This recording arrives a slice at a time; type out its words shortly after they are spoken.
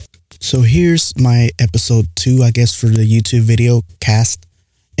So here's my episode 2, I guess, for the YouTube video cast.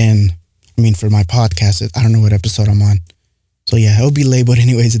 And I mean, for my podcast, I don't know what episode I'm on. So yeah, it'll be labeled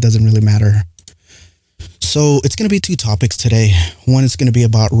anyways. It doesn't really matter. So it's going to be 2 topics today. One is going to be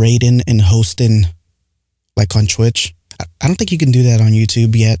about raiding and hosting, like on Twitch. I don't think you can do that on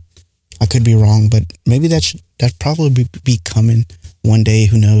YouTube yet. I could be wrong, but maybe that probably be coming one day.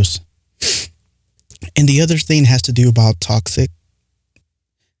 Who knows? And the other thing has to do about toxicity,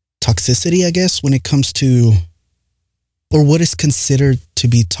 I guess, when it comes to, or what is considered to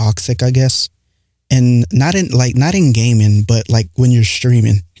be toxic, I guess. And not in gaming, but like when you're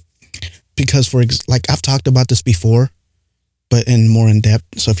streaming. Because like I've talked about this before, but more in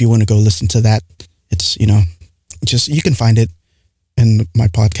depth. So if you want to go listen to that, it's, just, you can find it in my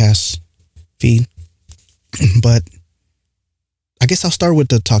podcast feed. But I guess I'll start with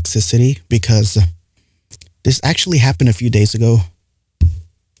the toxicity, because this actually happened a few days ago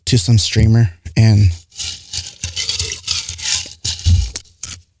to some streamer. And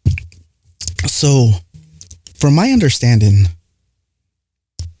so from my understanding,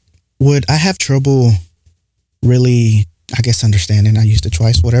 would I have trouble really, I guess, understanding? I used it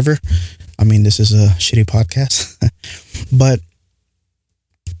twice, whatever. I mean, this is a shitty podcast. But,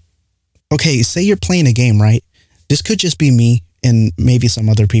 okay, say you're playing a game, right? This could just be me and maybe some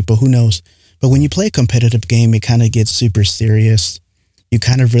other people, who knows? But when you play a competitive game, it kind of gets super serious. You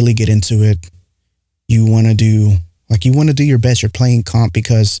kind of really get into it. You want to do your best. You're playing comp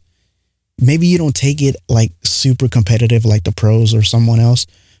because maybe you don't take it like super competitive like the pros or someone else,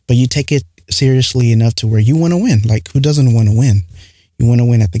 but you take it seriously enough to where you want to win. Like, who doesn't want to win? You want to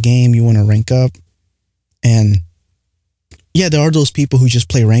win at the game. You want to rank up. And yeah, there are those people who just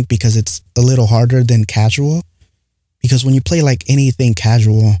play rank because it's a little harder than casual. Because when you play like anything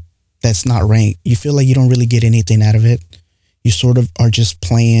casual that's not ranked, you feel like you don't really get anything out of it. You sort of are just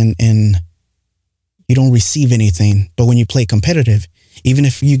playing and you don't receive anything. But when you play competitive, even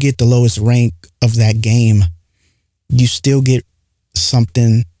if you get the lowest rank of that game, you still get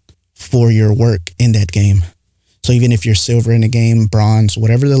something for your work in that game. So even if you're silver in the game, bronze,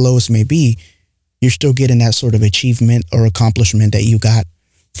 whatever the lowest may be, you're still getting that sort of achievement or accomplishment that you got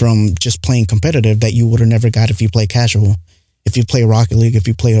from just playing competitive that you would have never got if you play casual. If you play Rocket League, if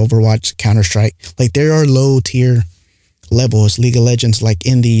you play Overwatch, Counter-Strike, like there are low tier levels, League of Legends, like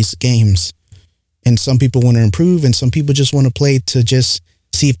in these games. And some people want to improve and some people just want to play to just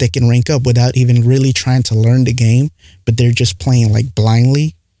see if they can rank up without even really trying to learn the game. But they're just playing like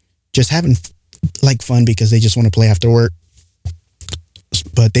blindly, just having like fun because they just want to play after work.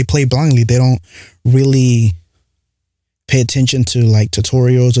 But they play blindly. They don't really pay attention to like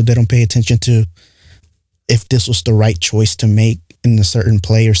tutorials, or they don't pay attention to if this was the right choice to make in a certain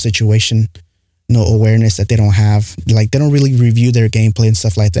play or situation. No awareness that they don't have. Like, they don't really review their gameplay and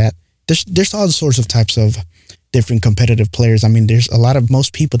stuff like that. There's all sorts of types of different competitive players. I mean,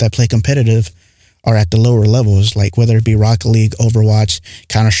 most people that play competitive are at the lower levels, like whether it be Rocket League, Overwatch,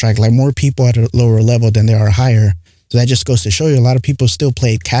 Counter-Strike, like more people at a lower level than there are higher. So that just goes to show you a lot of people still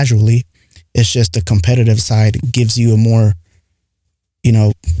play it casually. It's just the competitive side gives you a more,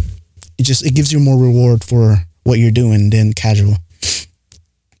 it gives you more reward for what you're doing than casual.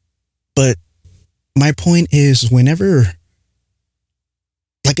 But my point is, whenever,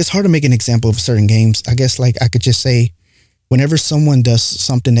 like, it's hard to make an example of certain games. I guess, like, I could just say, whenever someone does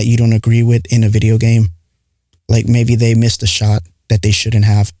something that you don't agree with in a video game, like maybe they missed a shot that they shouldn't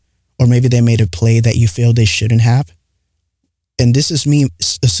have, or maybe they made a play that you feel they shouldn't have. And this is me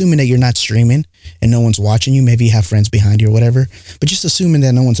assuming that you're not streaming and no one's watching you. Maybe you have friends behind you or whatever, but just assuming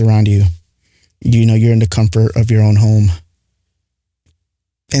that no one's around you. You're in the comfort of your own home.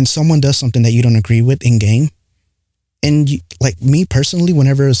 And someone does something that you don't agree with in game. And like me personally,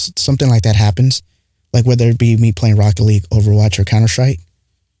 whenever something like that happens, like whether it be me playing Rocket League, Overwatch, or Counter-Strike,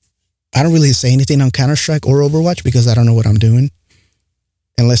 I don't really say anything on Counter-Strike or Overwatch because I don't know what I'm doing.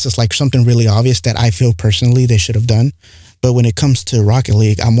 Unless it's like something really obvious that I feel personally they should have done. But when it comes to Rocket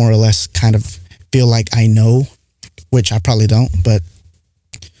League, I more or less kind of feel like I know, which I probably don't. But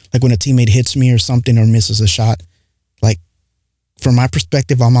like when a teammate hits me or something or misses a shot, like from my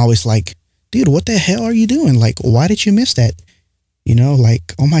perspective, I'm always like, dude, what the hell are you doing? Like, why did you miss that?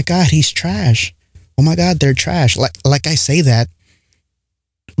 Like, oh my God, he's trash. Oh my God, they're trash. Like I say that,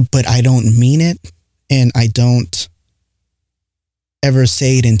 but I don't mean it. And I don't ever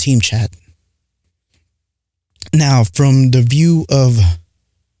say it in team chat. Now, from the view of,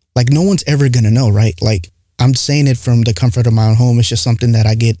 like, no one's ever going to know, right? Like, I'm saying it from the comfort of my own home. It's just something that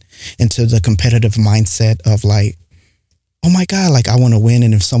I get into the competitive mindset of like, oh my God, like I want to win.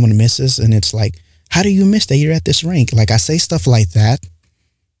 And if someone misses and it's like, how do you miss that you're at this rank? Like I say stuff like that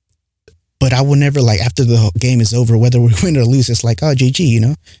But I will never, like, after the game is over, whether we win or lose, it's like, oh,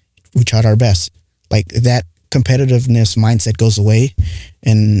 GG, we tried our best. Like, that competitiveness mindset goes away,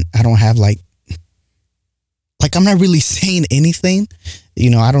 and I don't have like I'm not really saying anything.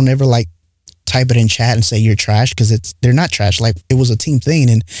 I don't ever like type it in chat and say you're trash, because they're not trash. Like, it was a team thing,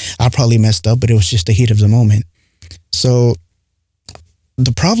 and I probably messed up, but it was just the heat of the moment. So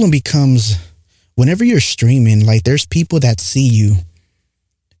the problem becomes whenever you're streaming, like, there's people that see you,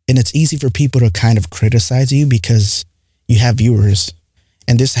 and it's easy for people to kind of criticize you because you have viewers.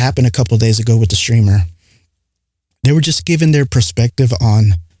 And this happened a couple of days ago with the streamer. They were just giving their perspective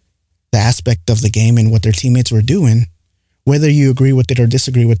on the aspect of the game and what their teammates were doing. Whether you agree with it or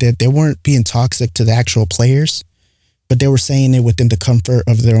disagree with it, they weren't being toxic to the actual players, but they were saying it within the comfort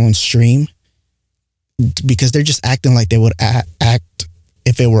of their own stream, because they're just acting like they would act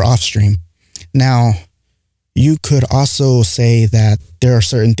if it were off stream. Now, you could also say that there are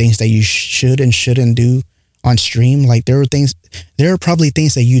certain things that you should and shouldn't do on stream. Like, there are probably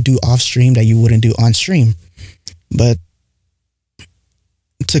things that you do off stream that you wouldn't do on stream. But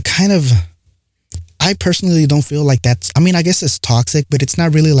to kind of, I personally don't feel like that's, I guess it's toxic, but it's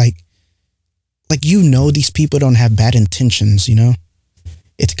not really like these people don't have bad intentions,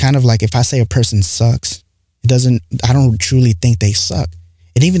 It's kind of like if I say a person sucks, I don't truly think they suck.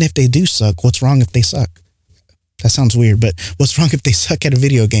 And even if they do suck, what's wrong if they suck? That sounds weird, but what's wrong if they suck at a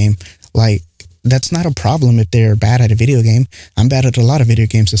video game? Like, that's not a problem if they're bad at a video game. I'm bad at a lot of video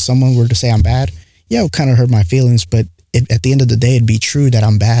games. If someone were to say I'm bad, yeah, it would kind of hurt my feelings, but at the end of the day, it'd be true that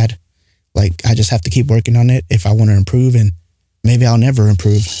I'm bad. Like, I just have to keep working on it if I want to improve, and maybe I'll never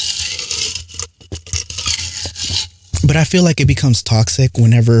improve. But I feel like it becomes toxic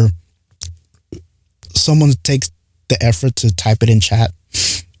whenever someone takes the effort to type it in chat,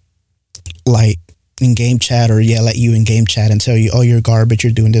 like in game chat, or yell at you in game chat and tell you, oh, you're garbage,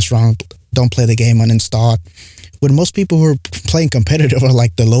 you're doing this wrong, don't play the game, uninstall. When most people who are playing competitive are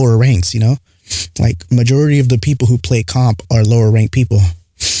like the lower ranks, Like, majority of the people who play comp are lower ranked people.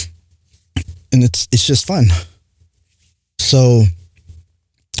 And it's just fun. So,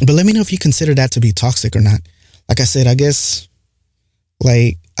 but let me know if you consider that to be toxic or not. Like I said, I guess,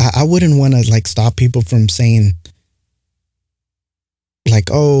 like, I wouldn't want to, like, stop people from saying, like,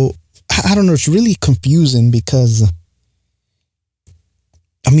 oh, I don't know. It's really confusing because,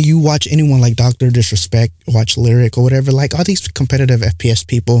 you watch anyone like Dr. Disrespect, watch Lyric or whatever, like, all these competitive FPS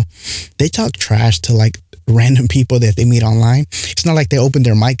people, they talk trash to, like, random people that they meet online. It's not like they open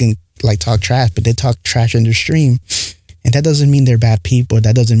their mic and, like, talk trash, but they talk trash in their stream. And that doesn't mean they're bad people.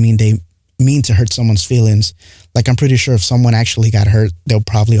 That doesn't mean they mean to hurt someone's feelings. Like, I'm pretty sure if someone actually got hurt, they'll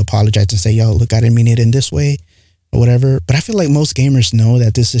probably apologize and say, yo, look, I didn't mean it in this way or whatever. But I feel like most gamers know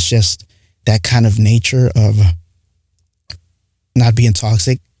that this is just that kind of nature of not being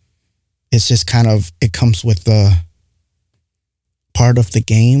toxic. It's just kind of, it comes with the part of the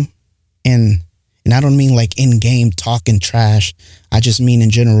game. And I don't mean like in-game talking trash. I just mean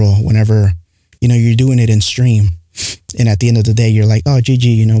in general, whenever, you're doing it in stream. And at the end of the day, you're like, oh,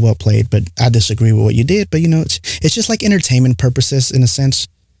 GG, well played. But I disagree with what you did. But, it's just like entertainment purposes in a sense.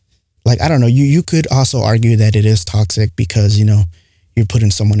 Like, I don't know, you could also argue that it is toxic because, you're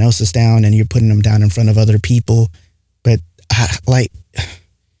putting someone else's down and you're putting them down in front of other people. But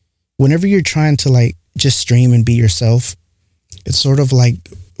whenever you're trying to, like, just stream and be yourself, it's sort of like,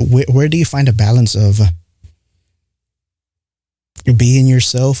 where do you find a balance of being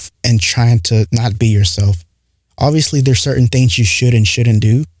yourself and trying to not be yourself? Obviously, there's certain things you should and shouldn't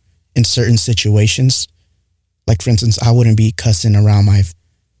do in certain situations. Like, for instance, I wouldn't be cussing around my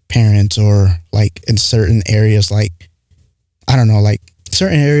parents, or like in certain areas, like, I don't know, like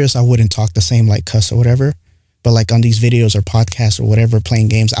certain areas I wouldn't talk the same, like cuss or whatever. But like on these videos or podcasts or whatever, playing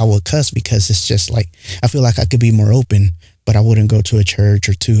games, I will cuss because it's just like, I feel like I could be more open, but I wouldn't go to a church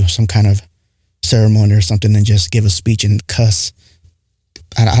or to some kind of ceremony or something and just give a speech and cuss.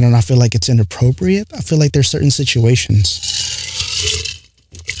 I don't know. I feel like it's inappropriate. I feel like there's certain situations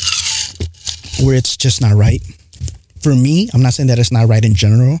where it's just not right. For me, I'm not saying that it's not right in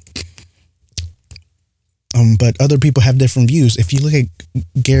general. But other people have different views. If you look at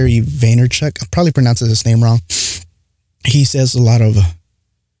Gary Vaynerchuk, I'm probably pronouncing his name wrong. He says a lot of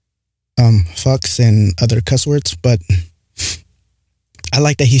fucks and other cuss words, but I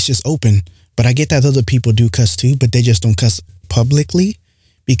like that he's just open. But I get that other people do cuss too, but they just don't cuss publicly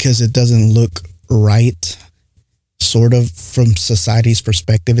because it doesn't look right, sort of, from society's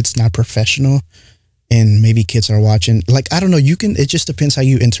perspective. It's not professional, and maybe kids are watching. Like, I don't know, it just depends how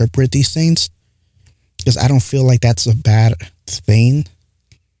you interpret these things, because I don't feel like that's a bad thing,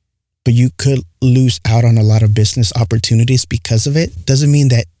 but you could lose out on a lot of business opportunities because of it. Doesn't mean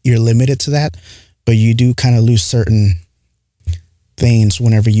that you're limited to that, but you do kind of lose certain things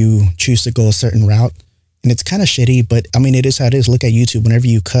whenever you choose to go a certain route. And it's kind of shitty, but I mean, it is how it is. Look at YouTube. Whenever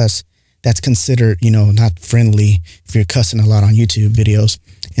you cuss, that's considered, not friendly if you're cussing a lot on YouTube videos.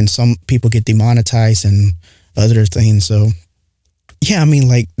 And some people get demonetized and other things. So, yeah, I mean,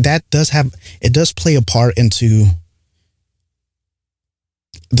 like that it does play a part into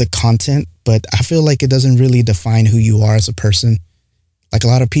the content, but I feel like it doesn't really define who you are as a person. Like a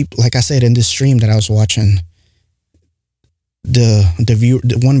lot of people, like I said in this stream that I was watching,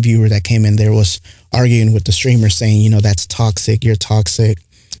 the one viewer that came in there was arguing with the streamer saying, that's toxic. You're toxic.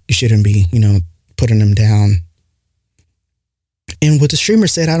 You shouldn't be, putting them down. And what the streamer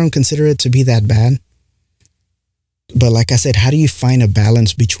said, I don't consider it to be that bad. But like I said, how do you find a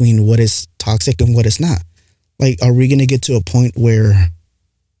balance between what is toxic and what is not? Like, are we going to get to a point where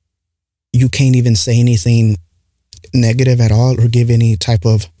you can't even say anything negative at all or give any type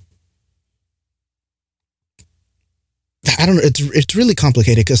of, I don't know, it's really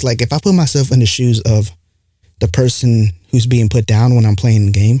complicated because like if I put myself in the shoes of the person who's being put down when I'm playing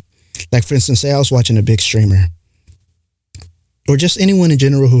the game, like for instance, say I was watching a big streamer or just anyone in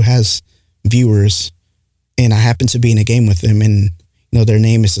general who has viewers and I happen to be in a game with them and, their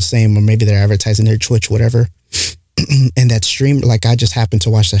name is the same or maybe they're advertising their Twitch, whatever. And that stream, like I just happened to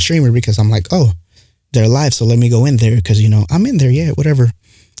watch that streamer because I'm like, oh, they're live. So let me go in there because, I'm in there. Yeah, whatever.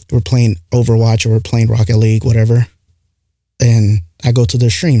 We're playing Overwatch or we're playing Rocket League, whatever. And I go to their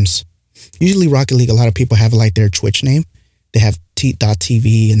streams. Usually Rocket League, a lot of people have like their Twitch name. They have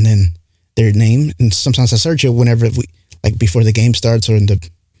t.tv and then their name. And sometimes I search it whenever like before the game starts or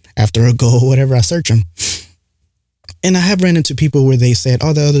after a goal, whatever, I search them. And I have ran into people where they said,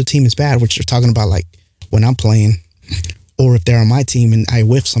 oh, the other team is bad, which they're talking about like when I'm playing. Or if they're on my team and I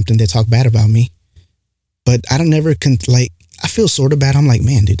whiff something, they talk bad about me. But I don't never I feel sort of bad. I'm like,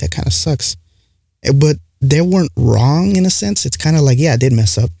 man, dude, that kind of sucks. But they weren't wrong in a sense. It's kind of like, yeah, I did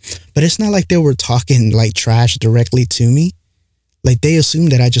mess up. But it's not like they were talking like trash directly to me. Like they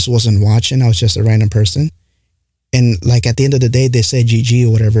assumed that I just wasn't watching. I was just a random person. And like at the end of the day, they said GG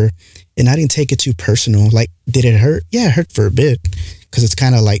or whatever. And I didn't take it too personal. Like, did it hurt? Yeah, it hurt for a bit. Because it's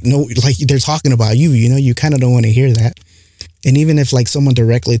kind of like, no, like they're talking about you, you kind of don't want to hear that. And even if like someone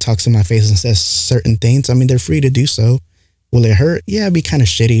directly talks in my face and says certain things, I mean, they're free to do so. Will it hurt? Yeah, it'd be kind of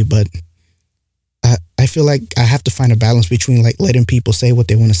shitty, but I feel like I have to find a balance between like letting people say what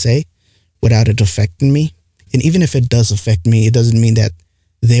they want to say without it affecting me. And even if it does affect me, it doesn't mean that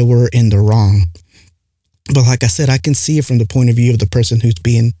they were in the wrong. But like I said, I can see it from the point of view of the person who's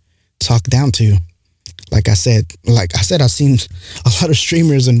being talked down to. Like I said, I've seen a lot of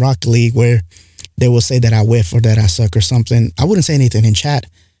streamers in Rocket League where they will say that I whiff or that I suck or something. I wouldn't say anything in chat,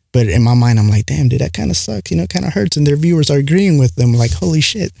 but in my mind, I'm like, damn, dude, that kind of sucks. It kind of hurts. And their viewers are agreeing with them like, holy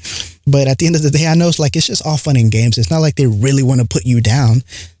shit. But at the end of the day, I know it's just all fun and games. It's not like they really want to put you down.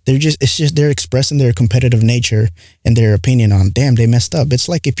 They're expressing their competitive nature and their opinion on, damn, they messed up. It's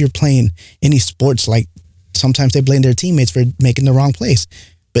like if you're playing any sports, like sometimes they blame their teammates for making the wrong place,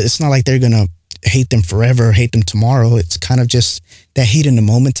 but it's not like they're going to hate them forever or hate them tomorrow. It's kind of just that heat in the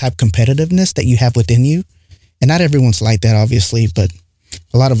moment type competitiveness that you have within you. And not everyone's like that, obviously, but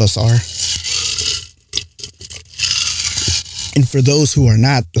a lot of us are. And for those who are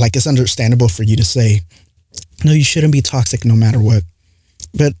not, like, it's understandable for you to say, no, you shouldn't be toxic no matter what.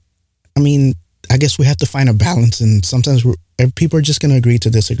 But I mean, I guess we have to find a balance, and sometimes people are just going to agree to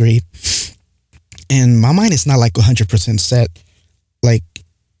disagree. And my mind is not like 100% set. Like,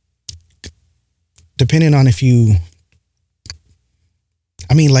 depending on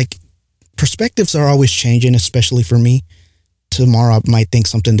perspectives are always changing, especially for me. Tomorrow I might think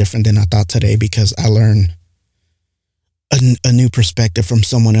something different than I thought today because I learned a new perspective from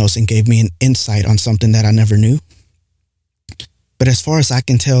someone else and gave me an insight on something that I never knew. But as far as I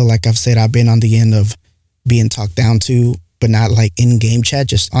can tell, like I've said, I've been on the end of being talked down to, but not like in game chat,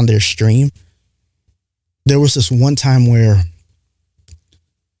 just on their stream. There was this one time where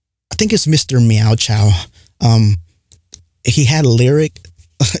I think it's Mr. Meow Chow. He had a Lyric.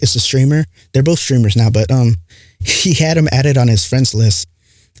 It's a streamer. They're both streamers now, but he had him added on his friends list,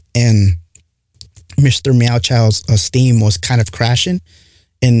 and Mr. Meow Chow's Steam was kind of crashing,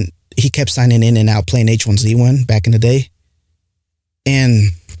 and he kept signing in and out playing H1Z1 back in the day. And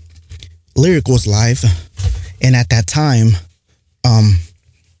Lyric was live, and at that time,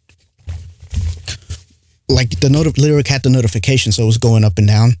 like Lyric had the notification, so it was going up and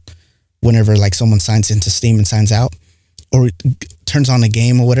down whenever like someone signs into Steam and signs out, or turns on a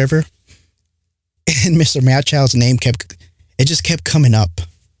game or whatever. And Mr. Meow Chow's name just kept coming up.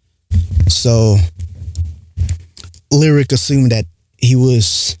 So Lyric assumed that he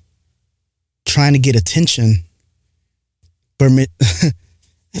was trying to get attention, but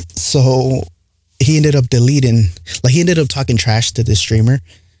so he ended up deleting, like he ended up talking trash to this streamer.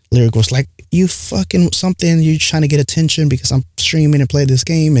 Lyric was like, you fucking something, you trying to get attention because I'm streaming and play this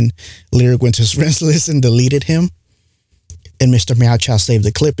game. And Lyric went to his friends list and deleted him. And Mr. Meow Chow saved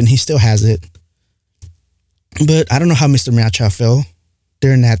the clip and he still has it. But I don't know how Mr. Meow Chow felt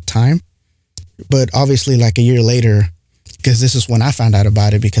during that time. But obviously like a year later, because this is when I found out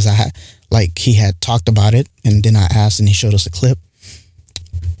about it, because I had, like, he had talked about it and then I asked and he showed us a clip.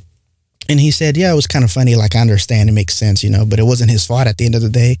 And he said, yeah, it was kind of funny. Like, I understand, it makes sense, but it wasn't his fault at the end of the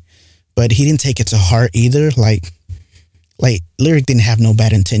day. But he didn't take it to heart either. Like Lyric didn't have no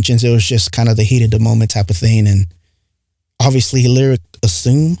bad intentions. It was just kind of the heat of the moment type of thing. And obviously Lyric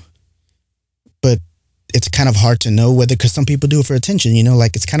assumed, but it's kind of hard to know whether, because some people do it for attention,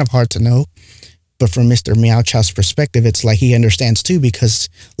 like it's kind of hard to know. But from Mr. Meow Chow's perspective, it's like he understands too, because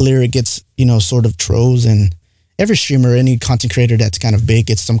Lyric gets, sort of trolls, and every streamer, any content creator that's kind of big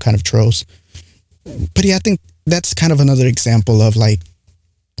gets some kind of trolls. But yeah, I think that's kind of another example of like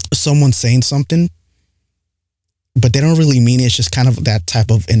someone saying something, but they don't really mean it. It's just kind of that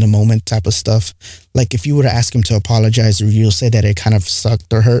type of in the moment type of stuff. Like if you were to ask him to apologize, or you'll say that it kind of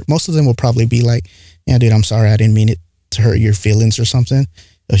sucked or hurt, most of them will probably be like, yeah, dude, I'm sorry. I didn't mean it to hurt your feelings or something.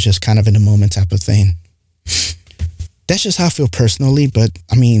 It was just kind of in the moment type of thing. That's just how I feel personally. But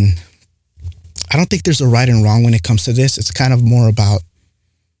I mean, I don't think there's a right and wrong when it comes to this. It's kind of more about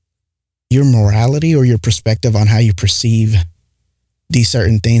your morality or your perspective on how you perceive these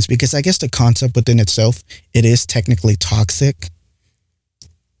certain things. Because I guess the concept within itself, it is technically toxic.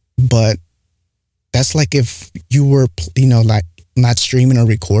 But that's like if you were, like not streaming or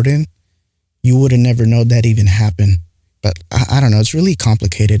recording, you would have never known that even happened. But I don't know. It's really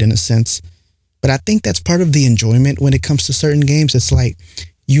complicated in a sense. But I think that's part of the enjoyment when it comes to certain games. It's like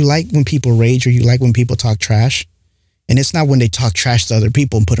you like when people rage, or you like when people talk trash. And it's not when they talk trash to other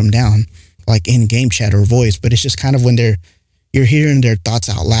people and put them down, like in game chat or voice. But it's just kind of when you're hearing their thoughts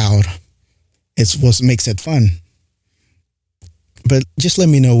out loud. It's what makes it fun. But just let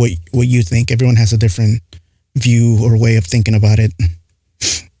me know what you think. Everyone has a different view or way of thinking about it.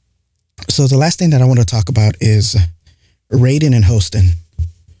 So the last thing that I want to talk about is raiding and hosting.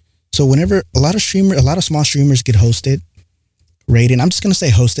 So whenever a lot of small streamers get hosted, raiding, I'm just going to say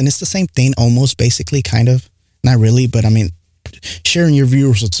hosting. It's the same thing almost, basically, kind of. Not really, but I mean, sharing your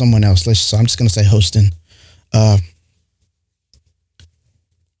viewers with someone else. So I'm just going to say hosting.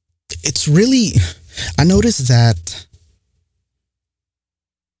 It's really, I noticed that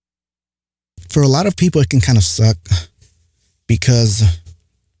for a lot of people, it can kind of suck because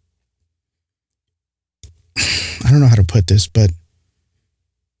I don't know how to put this, but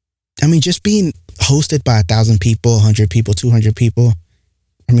I mean, just being hosted by 1,000 people, 100 people, 200 people,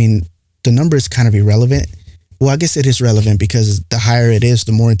 I mean, the number is kind of irrelevant. Well, I guess it is relevant because the higher it is,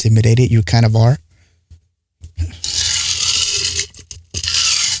 the more intimidated you kind of are.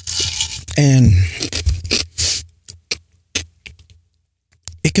 And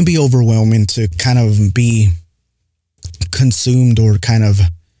it can be overwhelming to kind of be consumed or kind of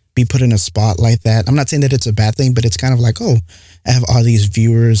be put in a spot like that. I'm not saying that it's a bad thing, but it's kind of like, oh, I have all these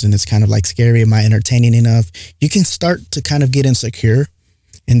viewers and it's kind of like scary. Am I entertaining enough? You can start to kind of get insecure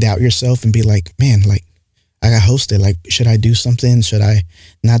and doubt yourself and be like, man, like I got hosted. Like, should I do something? Should I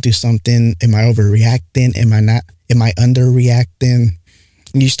not do something? Am I overreacting? Am I underreacting?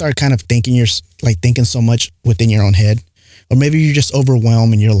 And you start kind of thinking thinking so much within your own head, or maybe you're just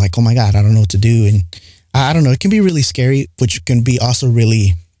overwhelmed and you're like, oh my God, I don't know what to do. And I don't know. It can be really scary, which can be also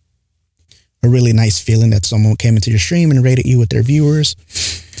really a really nice feeling that someone came into your stream and rated you with their viewers.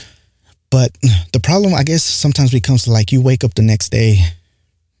 But the problem, I guess, sometimes becomes like you wake up the next day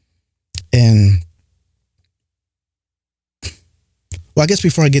and, well, I guess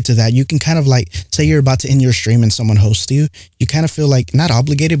before I get to that, you can kind of like, say you're about to end your stream and someone hosts you. You kind of feel like, not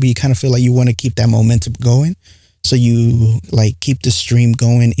obligated, but you kind of feel like you want to keep that momentum going. So you like keep the stream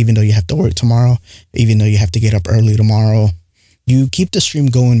going, even though you have to work tomorrow, even though you have to get up early tomorrow. You keep the stream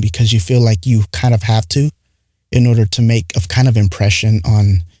going because you feel like you kind of have to in order to make a kind of impression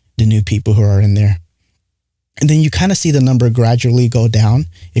on the new people who are in there. And then you kind of see the number gradually go down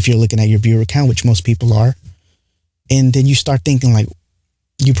if you're looking at your viewer count, which most people are. And then you start thinking like,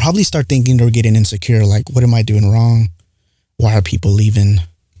 you probably start thinking or getting insecure. Like, what am I doing wrong? Why are people leaving?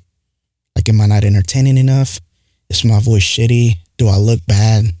 Like, am I not entertaining enough? Is my voice shitty? Do I look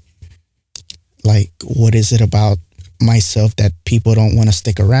bad? Like, what is it about myself that people don't want to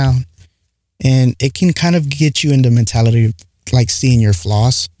stick around? And it can kind of get you in the mentality of like seeing your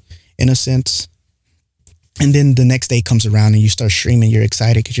flaws in a sense. And then the next day comes around and you start streaming. You're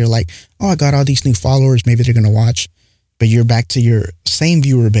excited because you're like, oh, I got all these new followers. Maybe they're going to watch. But you're back to your same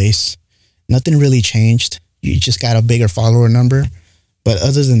viewer base. Nothing really changed. You just got a bigger follower number. But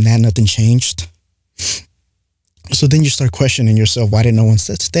other than that, nothing changed. So then you start questioning yourself. Why did no one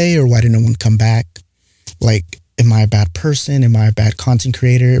stay, or why did no one come back? Like, am I a bad person? Am I a bad content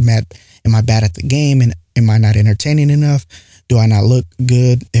creator? Am I bad at the game? And am I not entertaining enough? Do I not look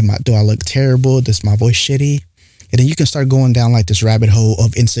good? Do I look terrible? Is my voice shitty? And then you can start going down like this rabbit hole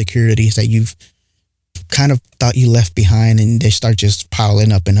of insecurities that you've kind of thought you left behind, and they start just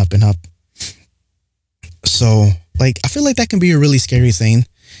piling up and up and up. So, like, I feel like that can be a really scary thing.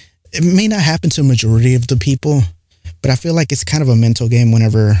 It may not happen to a majority of the people, but I feel like it's kind of a mental game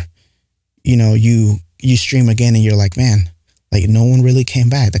whenever, you stream again and you're like, man, like, no one really came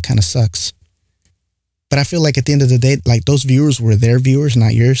back. That kind of sucks. But I feel like at the end of the day, like, those viewers were their viewers,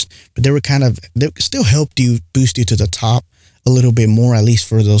 not yours. But they still helped you, boost you to the top a little bit more, at least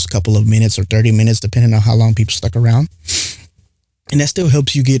for those couple of minutes or 30 minutes, depending on how long people stuck around. And that still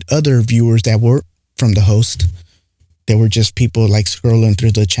helps you get other viewers that were from the host. They were just people like scrolling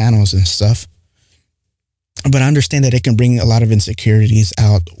through the channels and stuff. But I understand that it can bring a lot of insecurities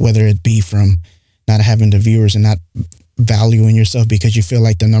out, whether it be from not having the viewers and not valuing yourself because you feel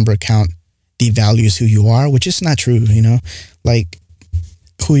like the number count devalues who you are, which is not true, like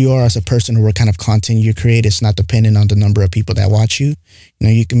who you are as a person or what kind of content you create is not dependent on the number of people that watch you.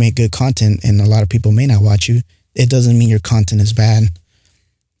 You can make good content and a lot of people may not watch you. It doesn't mean your content is bad.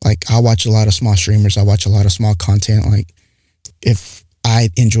 Like, I watch a lot of small streamers. I watch a lot of small content. Like, if I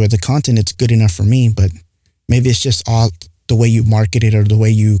enjoy the content, it's good enough for me, but maybe it's just all the way you market it or the way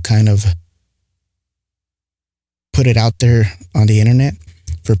you kind of put it out there on the internet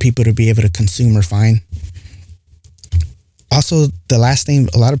for people to be able to consume or find. Also, the last thing,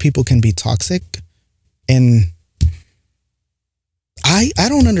 a lot of people can be toxic, and I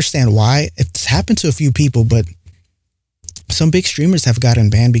don't understand why. It's happened to a few people, but some big streamers have gotten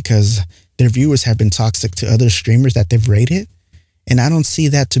banned because their viewers have been toxic to other streamers that they've rated. And I don't see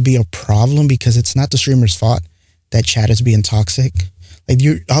that to be a problem because it's not the streamer's fault that chat is being toxic. Like,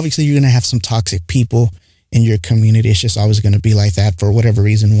 you're going to have some toxic people in your community. It's just always going to be like that for whatever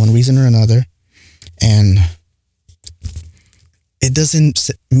reason, one reason or another. And it doesn't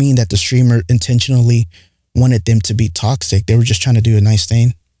mean that the streamer intentionally wanted them to be toxic. They were just trying to do a nice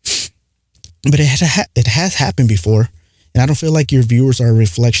thing. But it has happened before. And I don't feel like your viewers are a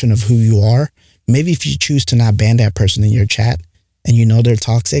reflection of who you are. Maybe if you choose to not ban that person in your chat and they're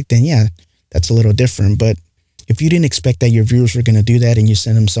toxic, then yeah, that's a little different. But if you didn't expect that your viewers were going to do that and you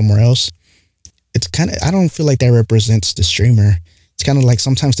send them somewhere else, it's I don't feel like that represents the streamer. It's kind of like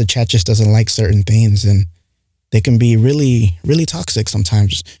sometimes the chat just doesn't like certain things, and they can be really, really toxic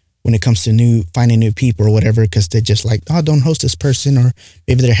sometimes when it comes to finding new people or whatever, because they're just like, oh, don't host this person, or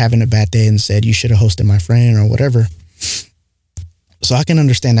maybe they're having a bad day and said, you should have hosted my friend or whatever. So I can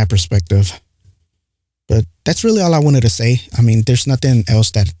understand that perspective. But that's really all I wanted to say. I mean, there's nothing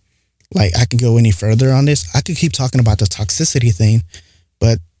else that, like, I can go any further on this. I could keep talking about the toxicity thing,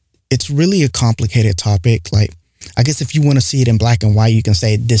 but it's really a complicated topic. Like, I guess if you want to see it in black and white, you can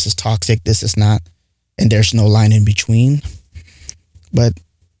say this is toxic, this is not, and there's no line in between. But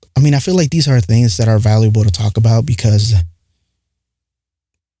I mean, I feel like these are things that are valuable to talk about because,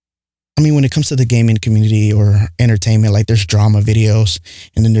 I mean, when it comes to the gaming community or entertainment, like, there's drama videos,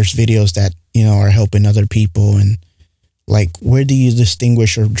 and then there's videos that, are helping other people. And like, where do you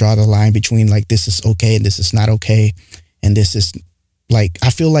distinguish or draw the line between, like, this is okay and this is not okay? And this is, like, I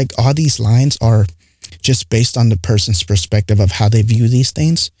feel like all these lines are just based on the person's perspective of how they view these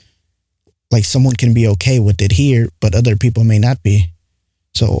things. Like, someone can be okay with it here, but other people may not be.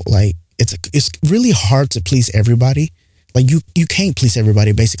 So, like, it's really hard to please everybody. Like, you can't please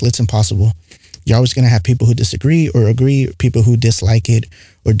everybody, basically. It's impossible. You're always going to have people who disagree or agree, or people who dislike it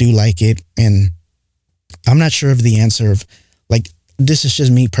or do like it. And I'm not sure of the answer of, like, this is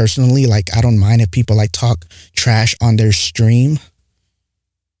just me personally. Like, I don't mind if people, like, talk trash on their stream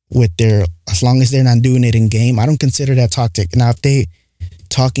as long as they're not doing it in game. I don't consider that toxic. Now, if they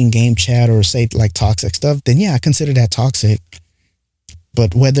talk in game chat or say, like, toxic stuff, then yeah, I consider that toxic.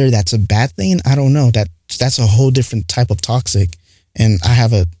 But whether that's a bad thing, I don't know. That's a whole different type of toxic. And I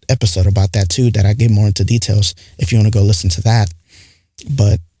have an episode about that too, that I get more into details if you want to go listen to that.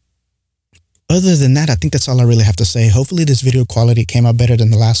 But other than that, I think that's all I really have to say. Hopefully this video quality came out better than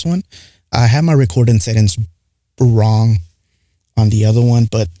the last one. I had my recording settings wrong on the other one,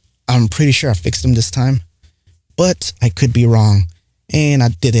 but I'm pretty sure I fixed them this time. But I could be wrong. And I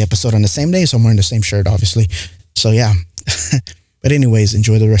did the episode on the same day, so I'm wearing the same shirt, obviously. So yeah. But anyways,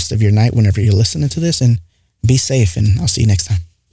 enjoy the rest of your night whenever you're listening to this, and be safe, and I'll see you next time.